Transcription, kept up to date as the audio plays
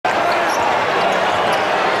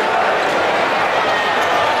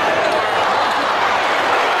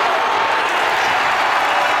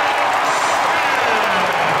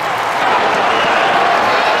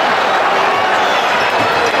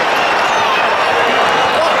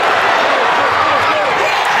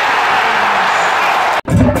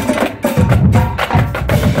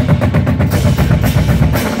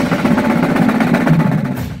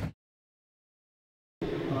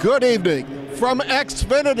Good evening from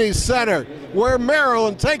Xfinity Center, where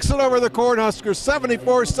Maryland takes it over the Cornhuskers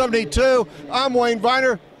 74-72. I'm Wayne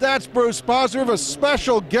Viener. That's Bruce Posner. We have a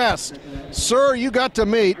special guest. Sir, you got to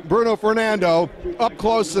meet Bruno Fernando up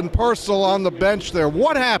close and personal on the bench there.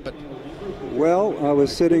 What happened? Well, I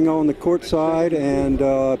was sitting on the court side, and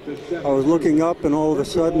I was looking up, and all of a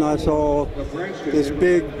sudden I saw this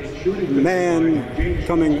big man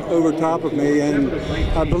coming over top of me, and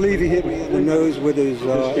I believe he hit me in the nose with his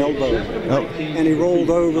elbow. Oh. And he rolled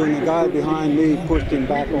over, and the guy behind me pushed him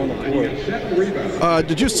back on the court.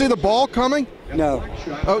 Did you see the ball coming? No.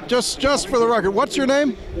 Oh, just for the record, what's your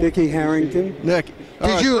name? Dickie Harrington. Nick.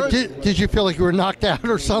 Did you feel like you were knocked out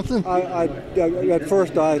or something? At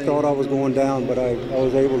first I thought I was going down, but I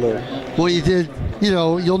was able to. Well, you did. You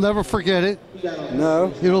know, you'll never forget it.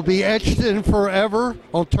 No. It'll be etched in forever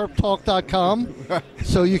on TerpTalk.com,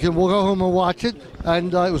 so you can we'll go home and watch it.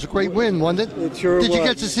 And it was a great win, wasn't it? It sure was. Did you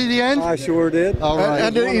get to see the end? I sure did. All right.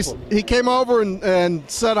 And he came over and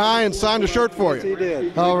said hi and signed a shirt for you. Yes, he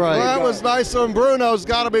did. All right. Well, that was nice of him. Bruno's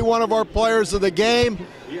got to be one of our players of the game.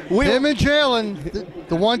 Him and Jalen,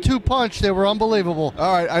 the 1-2 punch, they were unbelievable.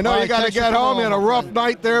 All right, I know you got to get home. You had a rough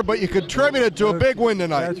night there, but you contributed to a big win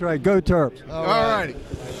tonight. That's right. Go Terps. All righty.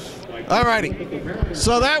 All righty.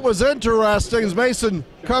 So that was interesting as Mason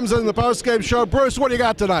comes in the postgame show. Bruce, what do you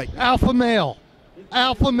got tonight? Alpha male,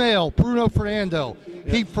 Bruno Fernando.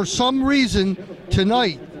 He, for some reason,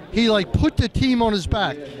 tonight, he put the team on his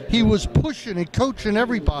back. He was pushing and coaching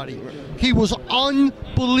everybody. He was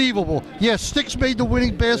unbelievable. Yes, Sticks made the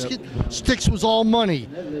winning basket. Yep. Sticks was all money.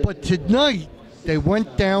 But tonight, they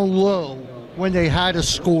went down low when they had a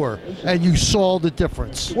score, and you saw the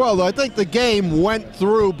difference. Well, I think the game went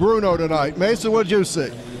through Bruno tonight. Mason, what did you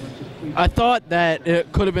see? I thought that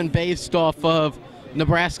it could have been based off of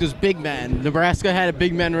Nebraska's big men. Nebraska had a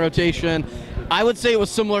big men rotation. I would say it was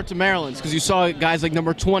similar to Maryland's because you saw guys like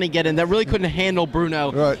number 20 get in that really couldn't handle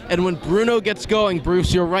Bruno. Right. And when Bruno gets going,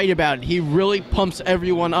 Bruce, you're right about it. He really pumps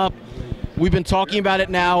everyone up. We've been talking about it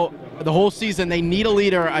now the whole season. They need a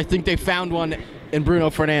leader. I think they found one in Bruno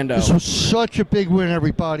Fernando. This was such a big win,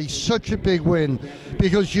 everybody. Such a big win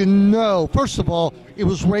because first of all, it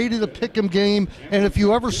was rated a pick'em game, and if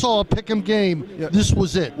you ever saw a pick'em game, this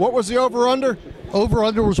was it. What was the over-under?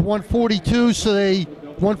 Over-under was 142, so they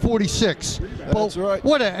 146. That's right.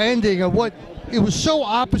 What an ending of what it was so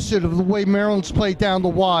opposite of the way Maryland's played down the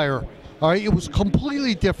wire. All right, it was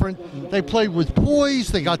completely different. They played with poise.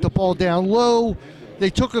 They got the ball down low. They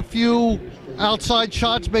took a few outside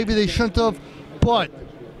shots maybe they shouldn't have, but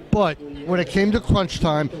when it came to crunch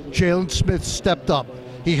time, Jalen Smith stepped up.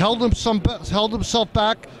 He held himself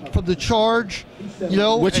back from the charge,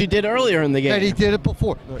 which he did earlier in the game. And he did it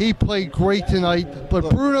before. He played great tonight, but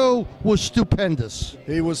Bruno was stupendous.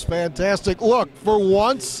 He was fantastic. Look, for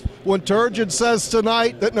once, when Turgeon says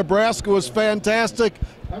tonight that Nebraska was fantastic,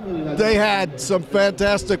 they had some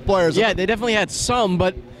fantastic players. Yeah, they definitely had some,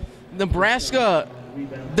 but Nebraska,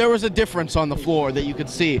 there was a difference on the floor that you could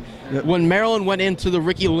see. Yep. When Maryland went into the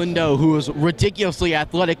Ricky Lindo, who was ridiculously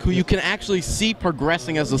athletic, who you can actually see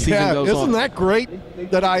progressing as the season goes on. Isn't that great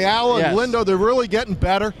that Ayala and Lindo, they're really getting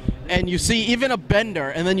better? And you see even a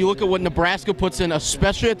Bender, and then you look at what Nebraska puts in,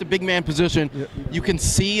 especially at the big man position, you can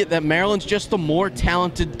see that Maryland's just a more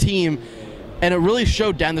talented team. And it really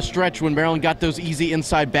showed down the stretch when Maryland got those easy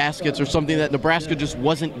inside baskets or something that Nebraska just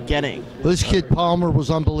wasn't getting. This kid Palmer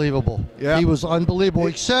was unbelievable. Yeah. He was unbelievable,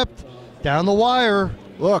 except down the wire.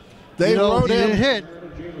 Look, they wrote him. Didn't hit.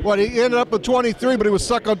 What, he ended up with 23, but he was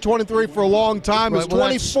stuck on 23 for a long time. His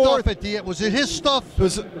 24th. Was it his stuff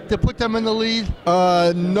to put them in the lead?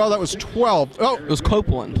 No, that was 12. Oh, it was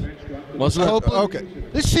Copeland. Wasn't it? Copeland? Okay.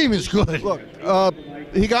 This team is good. Look,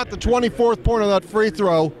 he got the 24th point on that free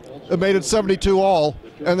throw. It made it 72 all,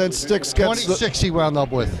 and then Sticks gets 26 he wound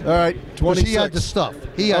up with. All right, 26. He had the stuff.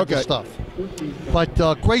 The stuff.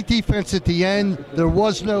 But great defense at the end. There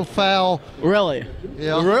was no foul. Really?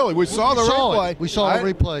 Yeah. Really? We saw the replay. We saw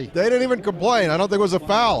the replay. They didn't even complain. I don't think it was a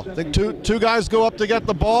foul. I think two guys go up to get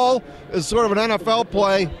the ball. It's sort of an NFL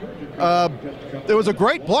play. It was a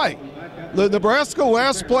great play. The Nebraska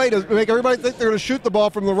last play to make everybody think they're going to shoot the ball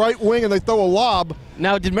from the right wing, and they throw a lob.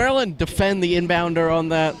 Now, did Maryland defend the inbounder on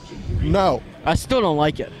that? No. I still don't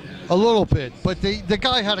like it. A little bit, but the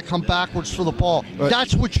guy had to come backwards for the ball. Right.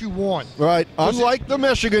 That's what you want. Right. Unlike the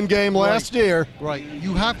Michigan game last year. Right.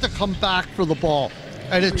 You have to come back for the ball.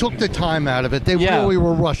 And it took the time out of it. They really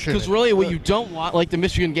were rushing. Because really what you don't want, like the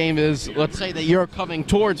Michigan game is, let's say that you're coming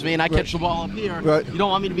towards me and I catch the ball up here. Right. You don't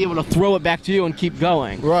want me to be able to throw it back to you and keep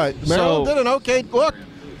going. Right. Maryland did an okay look.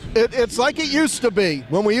 It's like it used to be.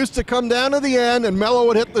 When we used to come down to the end and Mello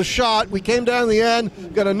would hit the shot, we came down to the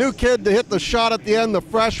end, got a new kid to hit the shot at the end, the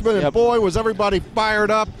freshman, and boy, was everybody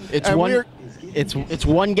fired up. It's one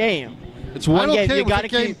game. It's one game. You got to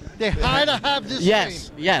keep. They had to have this game.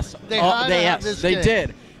 Yes. They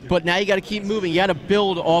did. But now you got to keep moving. You got to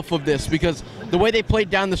build off of this because the way they played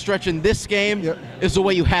down the stretch in this game is the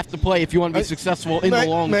way you have to play if you want to be successful in the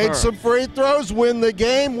long term. Made some free throws, win the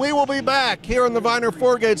game. We will be back here on the Viener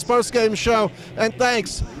Four-Gates postgame show. And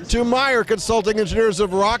thanks to Meyer Consulting Engineers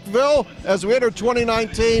of Rockville as we enter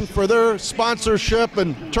 2019 for their sponsorship.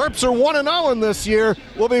 And Terps are 1-0 in this year.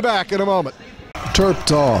 We'll be back in a moment. Terp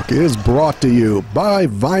Talk is brought to you by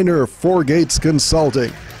Viener Four-Gates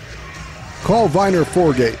Consulting. Call Viener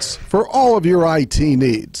Four-Gates for all of your IT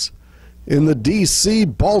needs. In the D.C.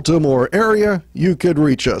 Baltimore area, you could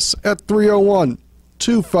reach us at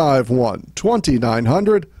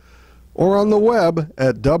 301-251-2900 or on the web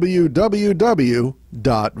at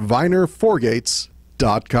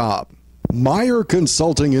www.vienerfourgates.com. Meyer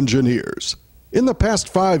Consulting Engineers. In the past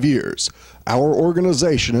 5 years, our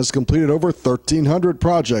organization has completed over 1,300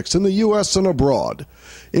 projects in the U.S. and abroad,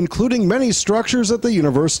 including many structures at the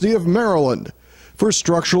University of Maryland. For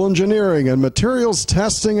structural engineering and materials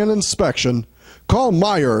testing and inspection, call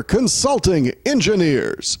Meyer Consulting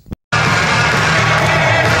Engineers.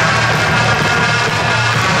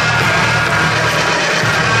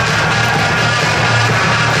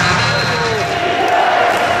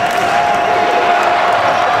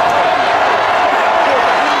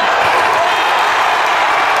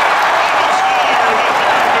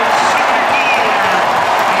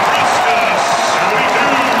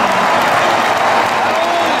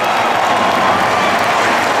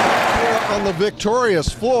 Victorious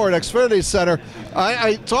floor at Xfinity Center.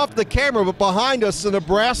 It's off the camera, but behind us, the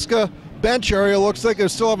Nebraska bench area looks like they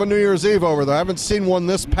still have a New Year's Eve over there. I haven't seen one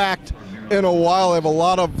this packed in a while. They have a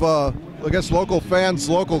lot of, I guess, local fans,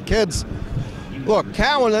 local kids. Look,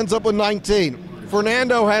 Cowan ends up with 19.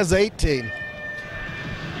 Fernando has 18.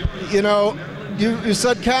 You know, you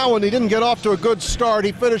said Cowan, he didn't get off to a good start.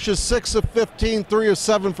 He finishes 6 of 15, 3 of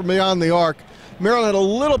 7 from beyond the arc. Maryland had a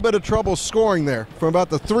little bit of trouble scoring there from about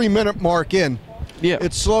the 3-minute mark in. Yeah.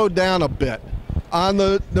 It slowed down a bit. On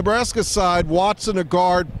the Nebraska side, Watson a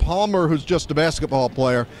guard, Palmer, who's just a basketball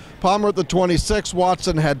player. Palmer at the 26,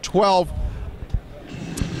 Watson had 12.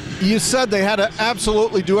 You said they had to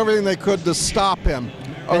absolutely do everything they could to stop him.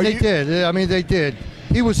 And they did. I mean, they did.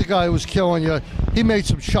 He was the guy who was killing you. He made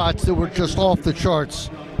some shots that were just off the charts.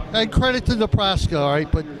 And credit to Nebraska, all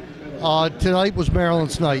right, but tonight was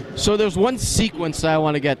Maryland's night. So there's one sequence that I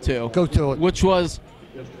want to get to. Go to it. Which was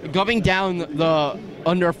going down the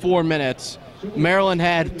under 4 minutes. Maryland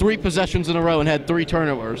had 3 possessions in a row and had 3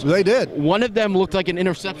 turnovers. They did. One of them looked like an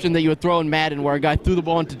interception that you would throw in Madden where a guy threw the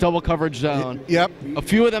ball into double coverage zone. Yep. A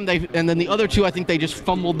few of them, and then the other 2, I think they just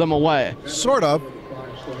fumbled them away. Sort of.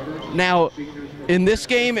 Now, in this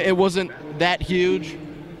game, it wasn't that huge,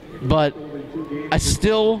 but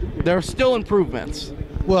there are still improvements.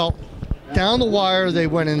 Well, down the wire, they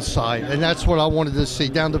went inside, and that's what I wanted to see,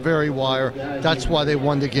 down the very wire. That's why they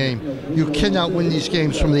won the game. You cannot win these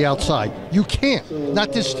games from the outside. You can't.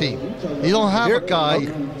 Not this team. You don't have a guy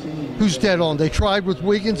who's dead on. They tried with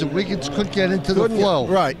Wiggins, and Wiggins couldn't get into the flow.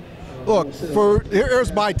 Right. Look,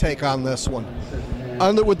 here's my take on this one.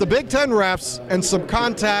 With the Big Ten refs and some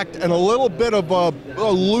contact and a little bit of a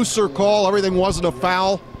looser call, everything wasn't a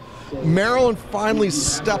foul. Maryland finally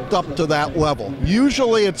stepped up to that level.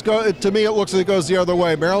 Usually, to me, it looks like it goes the other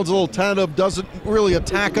way. Maryland's a little tentative, doesn't really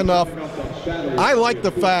attack enough. I like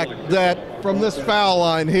the fact that from this foul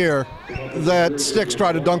line here, that Sticks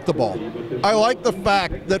tried to dunk the ball. I like the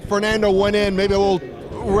fact that Fernando went in maybe a little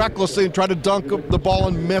recklessly and tried to dunk the ball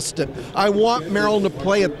and missed it. I want Maryland to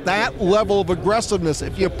play at that level of aggressiveness.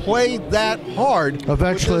 If you play that hard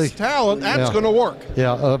eventually, with this talent, that's going to work.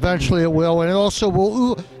 Yeah, eventually it will, and it also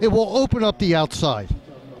will open up the outside.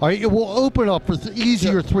 All right, it will open up for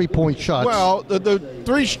easier three-point shots. Well, the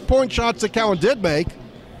 3-point shots that Cowan did make,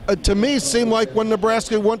 to me, seemed like when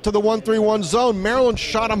Nebraska went to the 1-3-1 zone, Maryland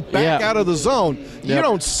shot them back out of the zone. You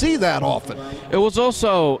don't see that often. It was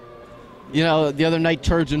also, the other night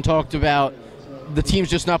Turgeon talked about the team's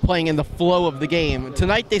just not playing in the flow of the game.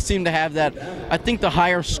 Tonight they seem to have that. I think the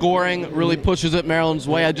higher scoring really pushes it Maryland's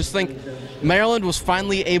way. I just think Maryland was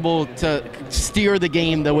finally able to steer the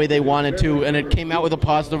game the way they wanted to, and it came out with a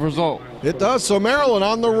positive result. It does. So Maryland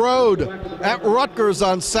on the road at Rutgers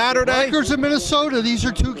on Saturday. Rutgers and Minnesota, these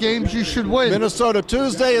are 2 games you should win. Minnesota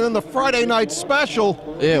Tuesday, and then the Friday night special.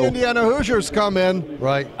 The Indiana Hoosiers come in.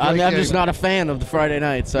 Right. I mean, I'm just not a fan of the Friday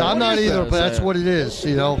night. So. I'm not either, but that's what it is,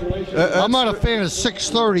 you know. I'm not a fan of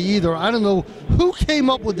 6:30 either. I don't know who came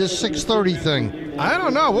up with this 6:30 thing. I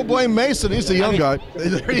don't know. We'll blame Mason. He's the young guy.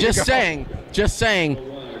 Just saying.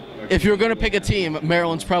 If you're going to pick a team,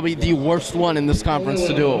 Maryland's probably the worst one in this conference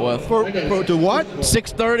to do it with. To what?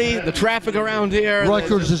 6:30, the traffic around here.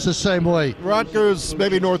 Rutgers is the same way. Rutgers,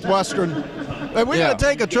 maybe Northwestern. And we got to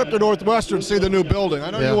take a trip to Northwestern to see the new building.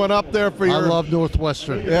 I know you went up there for your... I love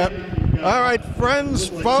Northwestern. Yeah. All right, friends,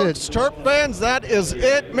 folks, Terp fans, that is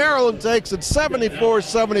it. Maryland takes it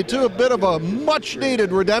 74-72, a bit of a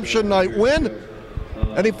much-needed redemption night win.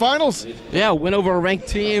 Any finals? Yeah, win over a ranked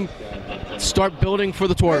team. Start building for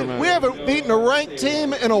the tournament. We haven't beaten a ranked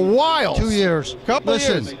team in a while. 2 years.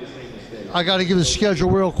 Listen, years. I got to give the schedule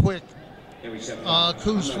real quick.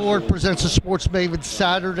 Coos Ford presents a Sports Maven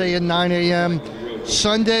Saturday at 9 a.m.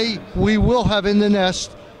 Sunday, we will have In the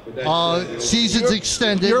Nest. Season's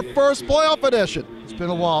extended. Your first playoff edition. It's been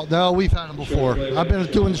a while. No, we've had them before. I've been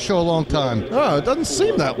doing the show a long time. Oh, it doesn't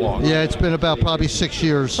seem that long. Yeah, it's been about probably 6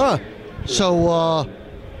 years. Huh. So,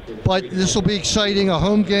 but this will be exciting. A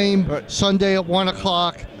home game Sunday at 1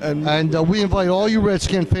 o'clock. And we invite all you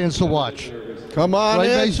Redskin fans to watch. Come on right,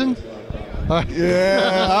 in. Mason?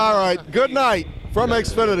 Yeah, all right. Good night from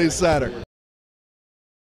Xfinity Center.